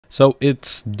So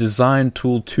it's Design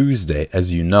Tool Tuesday. As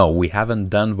you know, we haven't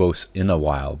done those in a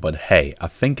while, but hey, I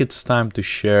think it's time to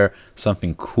share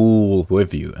something cool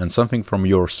with you and something from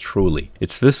yours truly.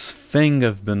 It's this thing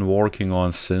I've been working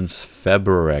on since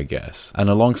February, I guess. And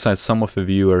alongside some of the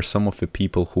viewers, some of the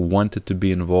people who wanted to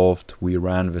be involved, we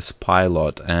ran this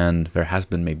pilot, and there has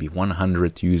been maybe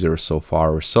 100 users so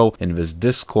far or so in this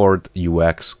Discord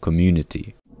UX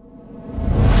community.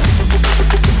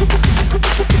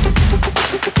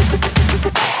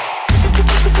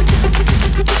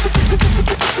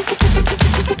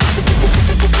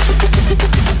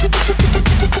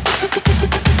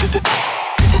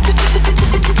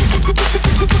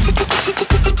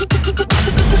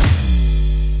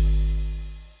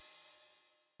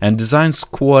 And Design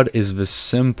Squad is the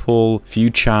simple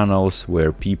few channels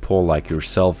where people like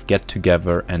yourself get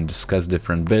together and discuss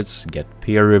different bits, get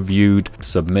peer reviewed,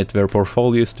 submit their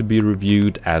portfolios to be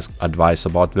reviewed, ask advice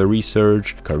about their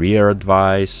research, career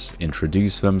advice,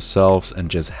 introduce themselves, and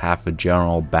just have a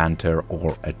general banter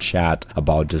or a chat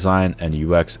about design and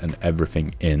UX and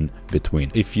everything in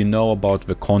between. If you know about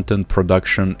the content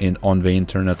production on the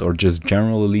internet or just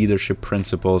general leadership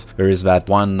principles, there is that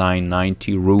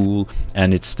 1990 rule,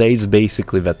 and it states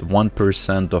basically that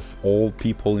 1% of all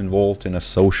people involved in a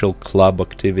social club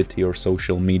activity or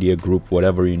social media group,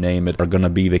 whatever you name it, are gonna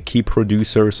be the key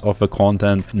producers of the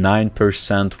content.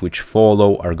 9% which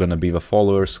follow are gonna be the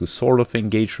followers who sort of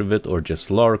engage with it or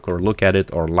just lurk or look at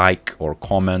it or like or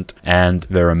comment, and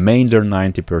the remainder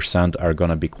 90% are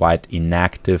gonna be quite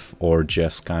inactive or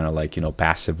just kind of like, you know,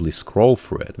 passively scroll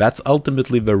through it. That's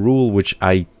ultimately the rule which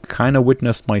I kind of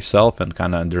witnessed myself and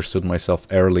kind of understood myself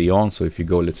early on. So if you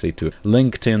go, let's say, to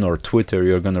LinkedIn or Twitter,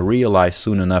 you're going to realize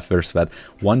soon enough there's that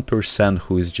 1%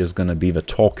 who is just going to be the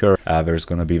talker. There's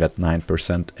going to be that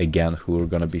 9% again who are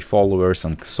going to be followers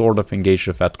and sort of engage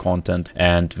with that content,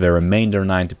 and the remainder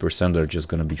 90% are just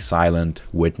going to be silent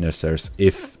witnessers,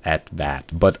 if at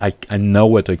that. But I know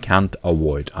what I can't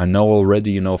avoid. I know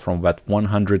already, you know, from that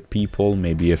 100 people,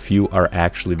 maybe a few are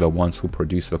actually the ones who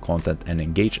produce the content and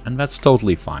engage, and that's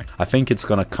totally fine. I think it's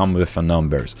gonna come with the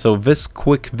numbers. So this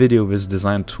quick video, this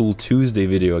Design Tool Tuesday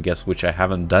video, I guess, which I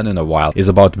haven't done in a while, is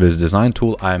about this design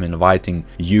tool. I'm inviting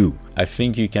you. I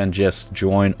think you can just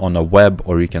join on a web,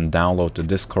 or you can download the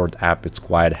Discord app. It's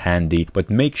quite handy,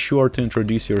 but make sure to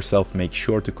introduce yourself, make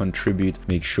sure to contribute,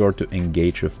 make sure to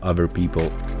engage with other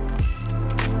people.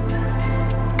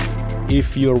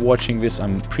 If you're watching this,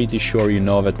 I'm pretty sure you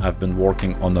know that I've been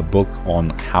working on a book on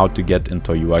how to get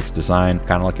into UX design,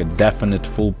 kind of like a definite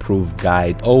foolproof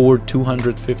guide, over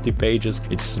 250 pages.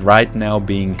 It's right now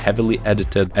being heavily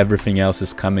edited. Everything else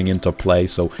is coming into play.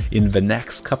 So in the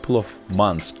next couple of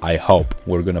months, I hope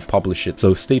we're gonna publish it.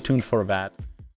 So stay tuned for that.